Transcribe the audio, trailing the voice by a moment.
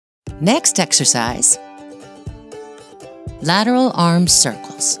Next exercise, lateral arm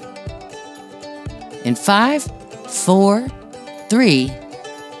circles. In 5, 4, 3,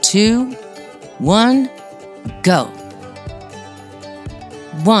 2, 1, go.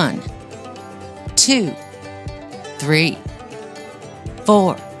 1, 2, 3,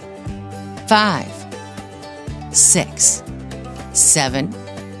 4, 5, 6, 7,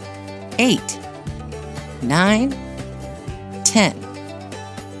 8, 9, 10,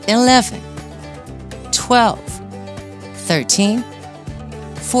 11, 12, 13,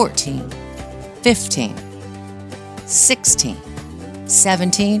 14, 15, 16,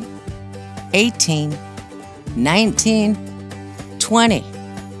 17, 18, 19, 20.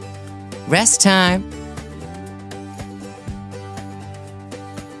 Rest time.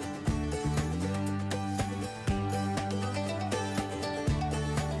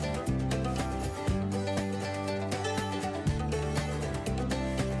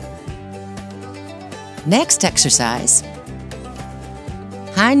 Next exercise,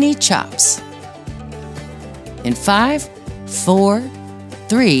 high knee chops. In 5, 4,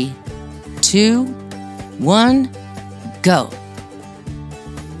 3, 2, 1, go.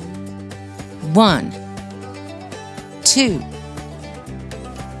 1, 2,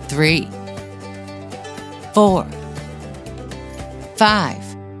 3, 4,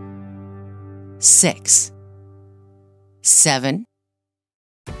 5, 6, 7,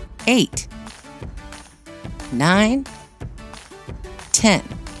 8, 9, 10,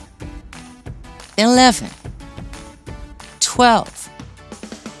 11, 12.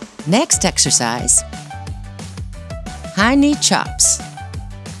 Next exercise, high knee chops.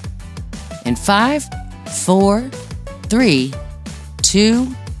 In 5, 4, 3, 2,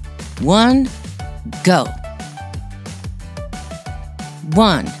 1, go.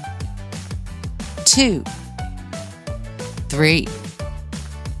 1, 2, 3,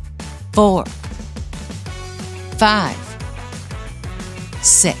 4, 5,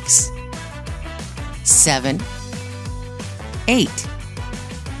 6, 7, 8,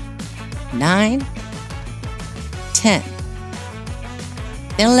 9, 10,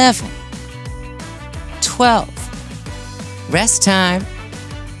 11, 12. Rest time.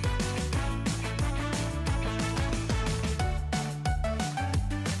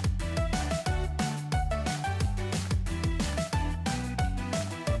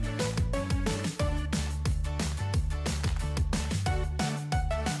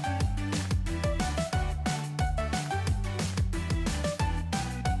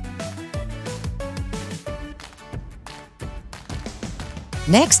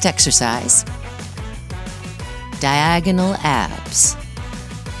 Next exercise, diagonal abs.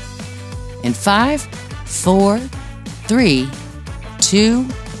 In 5, 4, 3, 2,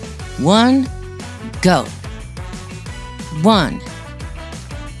 1, go. 1,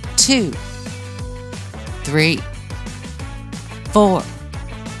 2, 3, 4,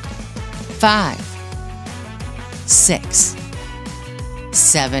 5, 6,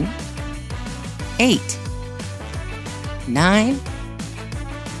 7, 8, 9,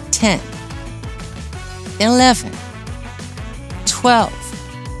 10, 11, 12,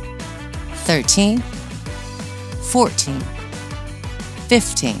 13, 14,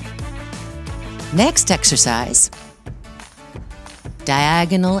 15. Next exercise,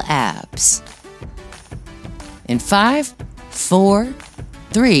 diagonal abs. In 5, 4,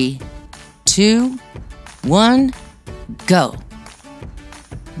 3, 2, 1, go.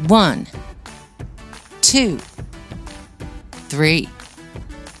 1, 2, 3,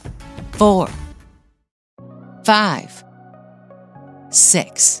 4, 5,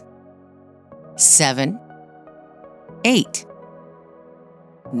 6, 7, 8,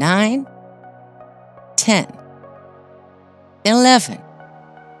 9, 10, 11,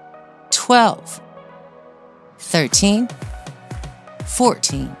 12, 13,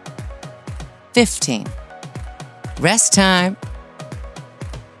 14, 15. Rest time.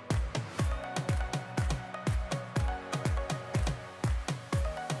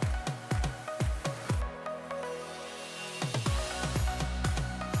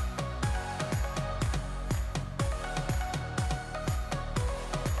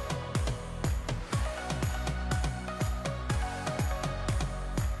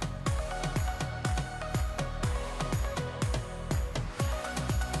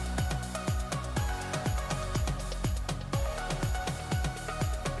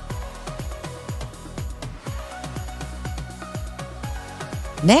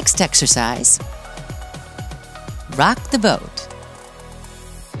 Next exercise, rock the boat.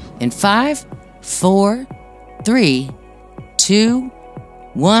 In 5, 4, 3, 2,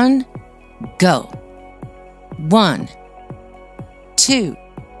 1, go. 1, 2,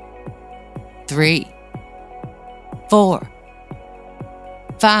 3, 4,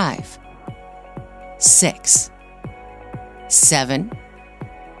 5, 6, 7,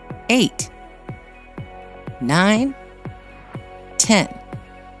 8, 9, 10,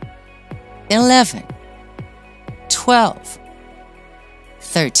 11, 12,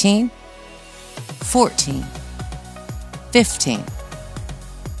 13, 14, 15,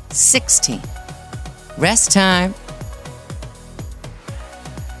 16. Rest time.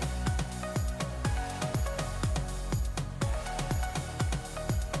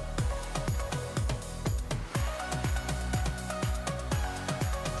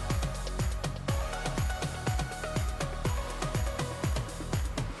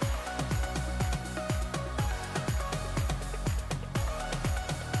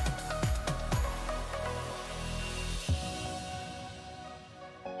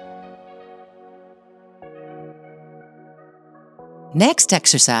 Next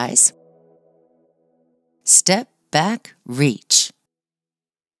exercise, step back reach.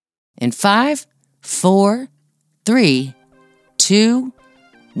 In 5, 4, 3, 2,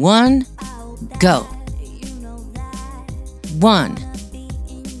 1, go. 1,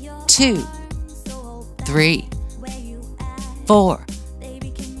 2, 3, 4,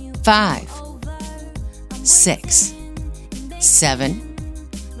 5, 6, 7,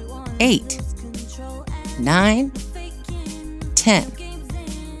 8, 9, 10,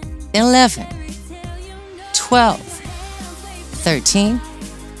 11, 12, 13,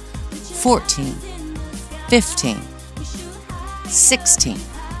 14, 15, 16,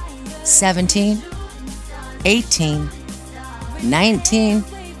 17, 18, 19,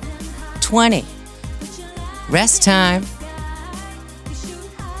 20. Rest time.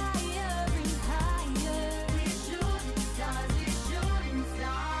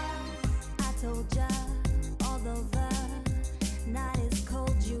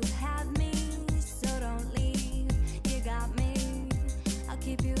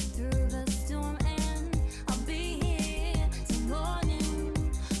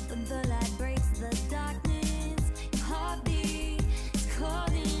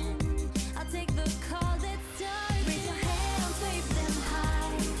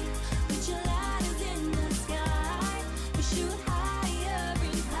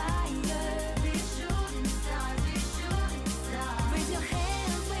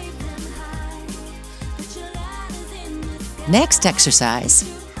 Next exercise,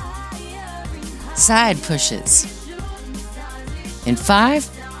 side pushes. In 5,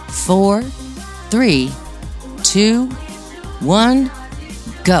 4, 3, 2, 1,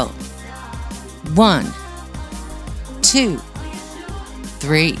 go. 1, 2,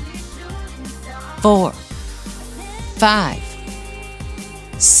 3, 4, 5,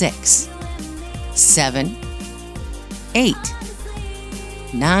 6, 7, 8,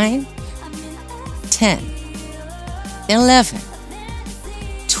 9, 10, 11,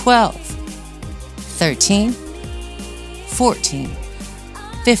 12, 13, 14,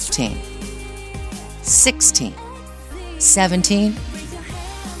 15, 16, 17,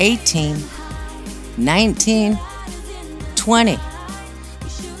 18, 19, 20.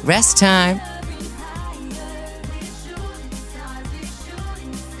 Rest time.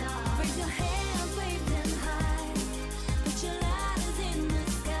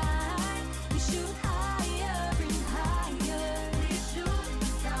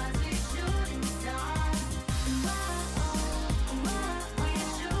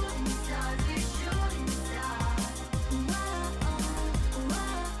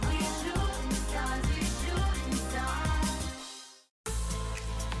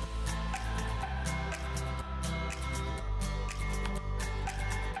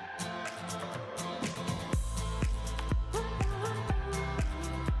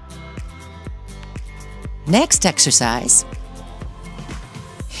 Next exercise,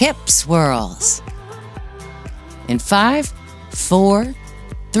 hip swirls. In 5, 4,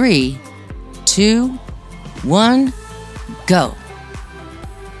 3, 2, 1, go.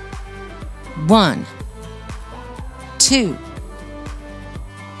 1, 2,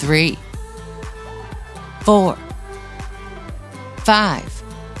 3, 4, 5,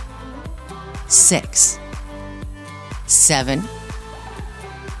 6, 7,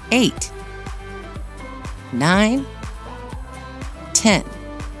 8, 9, 10,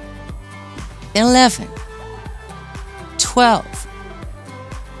 11, 12,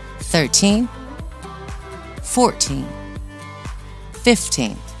 13, 14,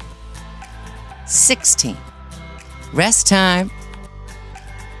 15, 16. Rest time.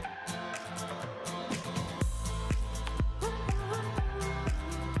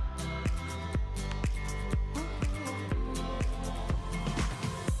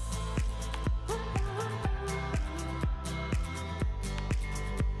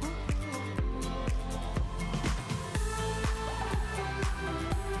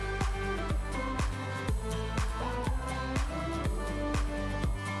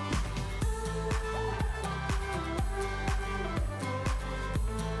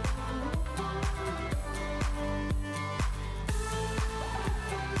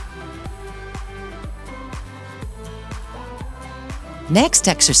 Next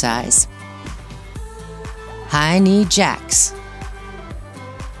exercise, high knee jacks.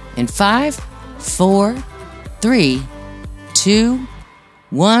 In 5, 4, 3, 2,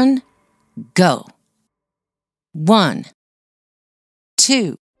 1, go. 1,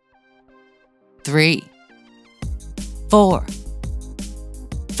 2, 3, 4,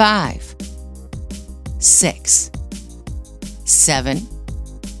 5, 6, 7,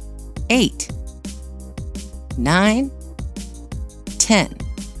 8, 9, 10,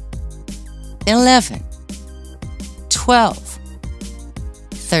 11, 12,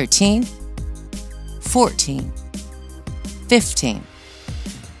 13, 14, 15,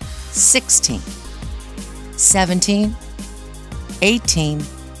 16, 17, 18,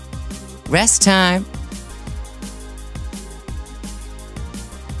 rest time.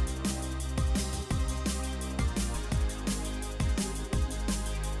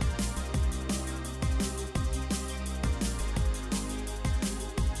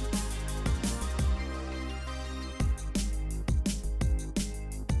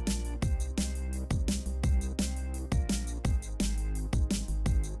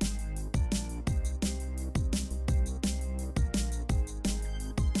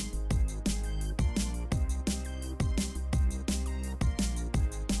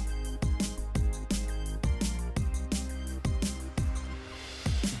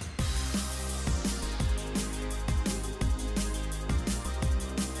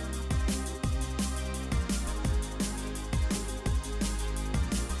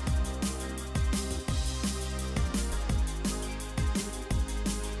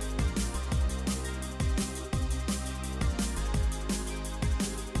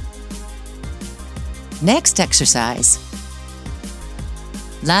 Next exercise,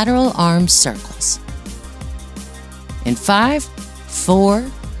 lateral arm circles. In 5, 4,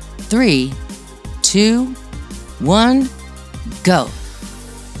 3, 2, 1, go.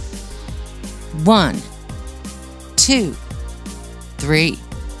 1, 2, 3,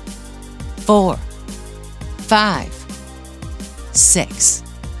 4, 5, 6,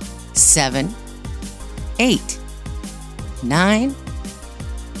 7, 8, 9,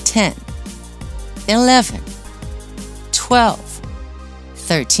 10, 11, 12,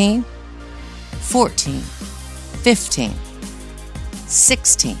 13, 14, 15,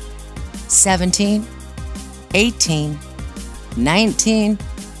 16, 17, 18, 19,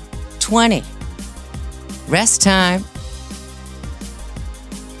 20. Rest time.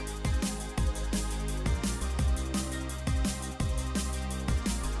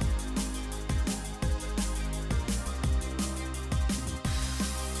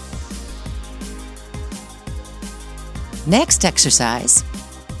 Next exercise,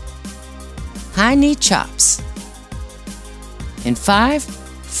 high knee chops. In 5,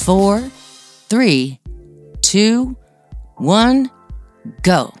 4, 3, 2, 1,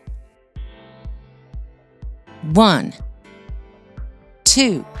 go. 1,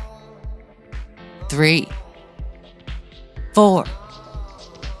 2, 3, 4,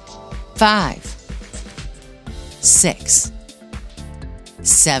 5, 6,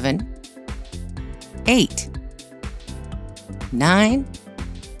 7, 8, 9,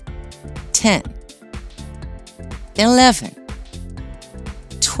 10, 11,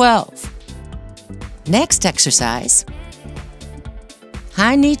 12. Next exercise,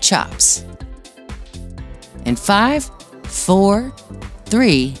 high knee chops. In 5, 4,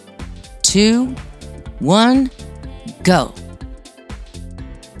 3, 2, 1, go.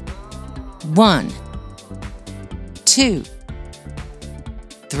 1, 2,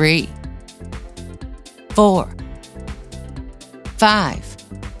 3, 4, 5,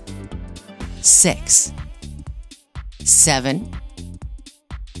 6, 7,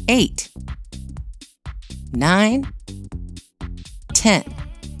 8, 9, 10,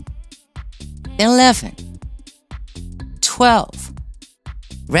 11, 12.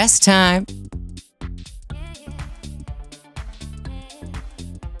 Rest time.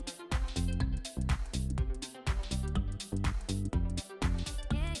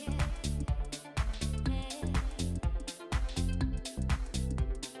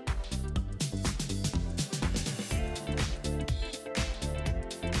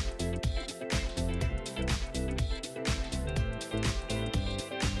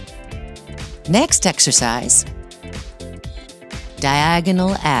 Next exercise,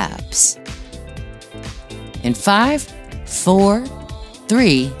 diagonal abs. In 5, 4,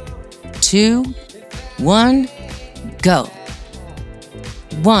 3, 2, 1, go.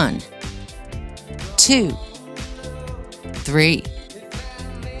 1, 2, 3,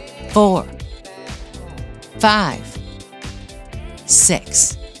 4, 5,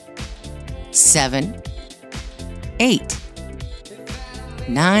 6, 7, 8,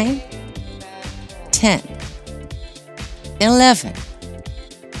 9, 10, 11,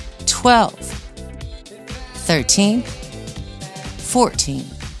 12, 13, 14,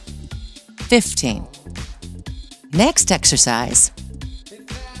 15. Next exercise,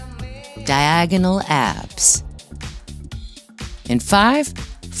 diagonal abs. In 5,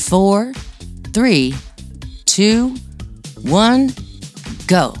 4, 3, 2, 1,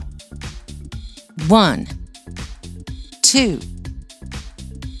 go. 1, 2,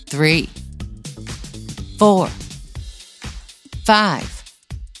 3, 4, 5,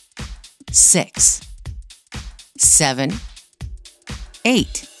 6, 7,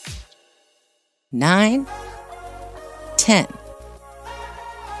 8, 9, 10,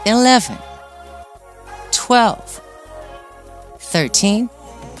 11, 12, 13,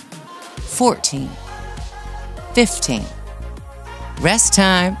 14, 15. Rest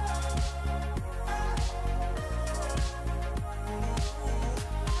time.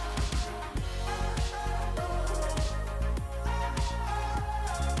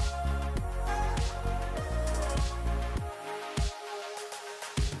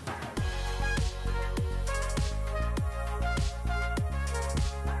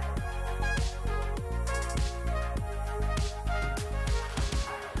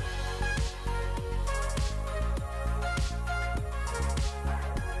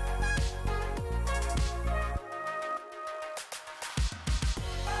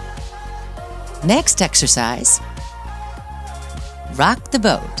 Next exercise, rock the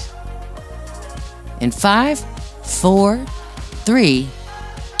boat. In 5, 4, 3,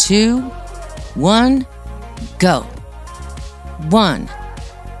 2, 1, go. 1,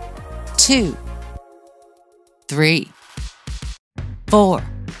 2, 3, 4,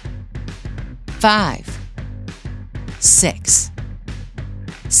 5, 6,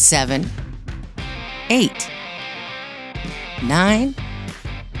 7, 8, 9,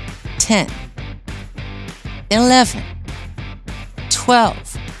 10, 11,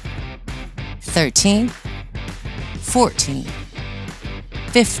 12, 13, 14,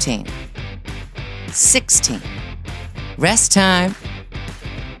 15, 16. Rest time.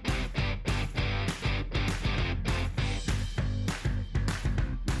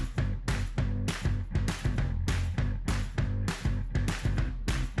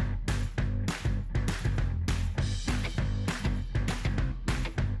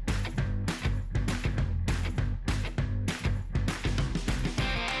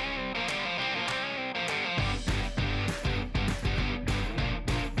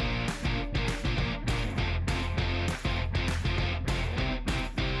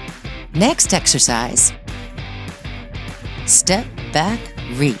 Next exercise, step back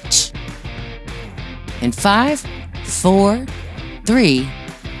reach. In 5, 4, 3,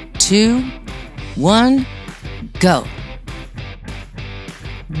 2, 1, go.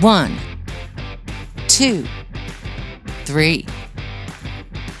 1, 2, 3,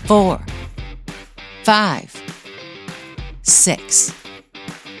 4, 5, 6,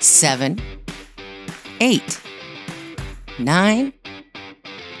 7, 8, 9,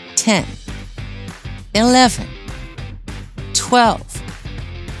 10, 11, 12,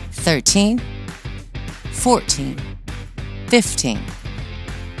 13, 14, 15,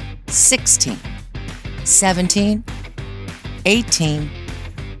 16, 17, 18,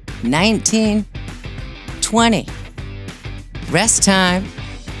 19, 20. Rest time.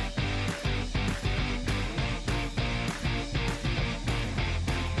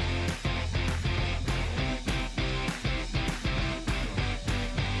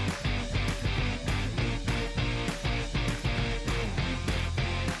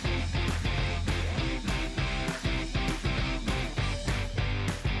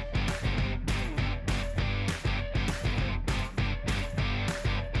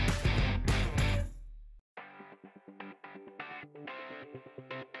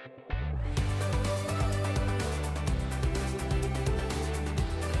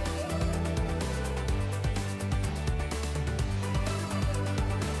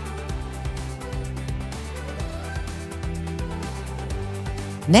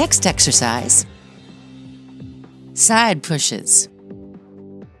 Next exercise, side pushes.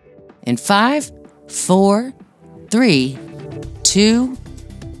 In 5, 4, 3, 2,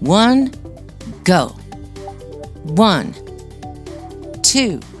 1, go. 1,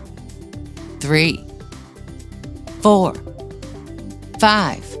 2, 3, 4,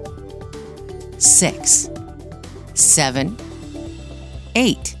 5, 6, 7,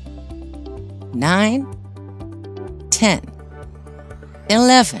 8, 9, 10,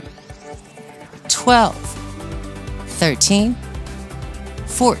 11, 12, 13,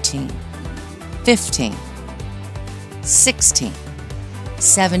 14, 15, 16,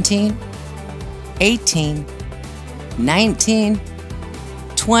 17, 18, 19,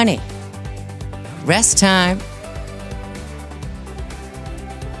 20. Rest time.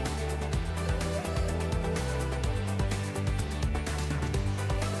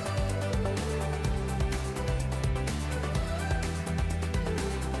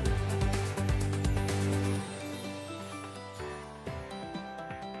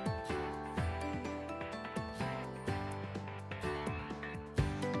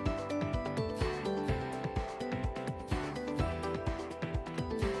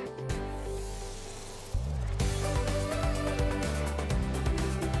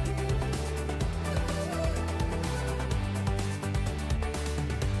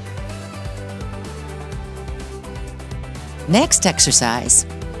 Next exercise,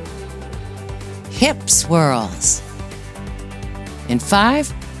 hip swirls. In 5,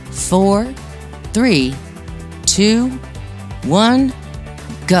 4, 3, 2, 1,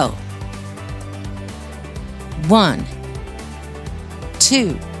 go. 1,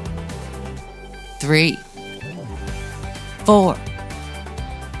 2, 3, 4,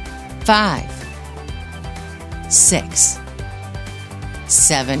 5, 6,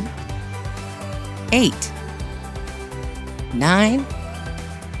 7, 8, 9,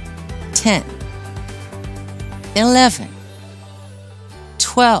 10, 11,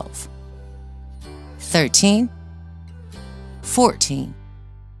 12, 13, 14,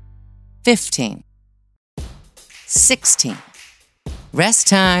 15, 16. Rest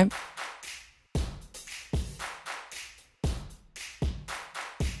time.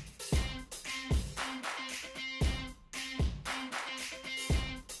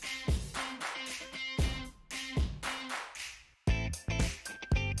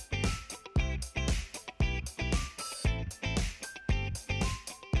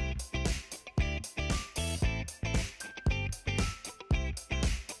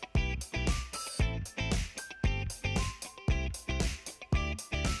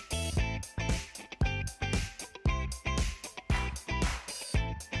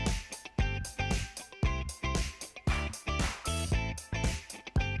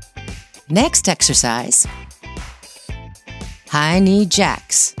 Next exercise, high knee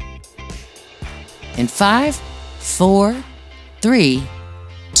jacks. In 5, 4, 3,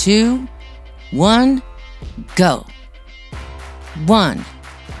 2, 1, go. 1,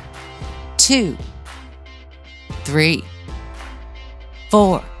 2, 3,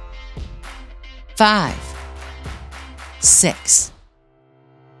 4, 5, 6,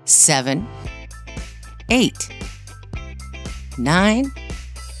 7, 8, 9,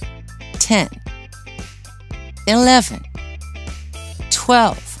 10, 11,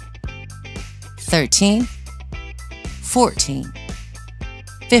 12, 13, 14,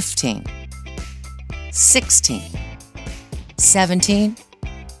 15, 16, 17,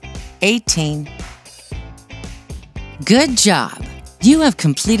 18. Good job! You have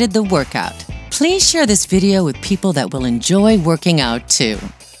completed the workout. Please share this video with people that will enjoy working out too.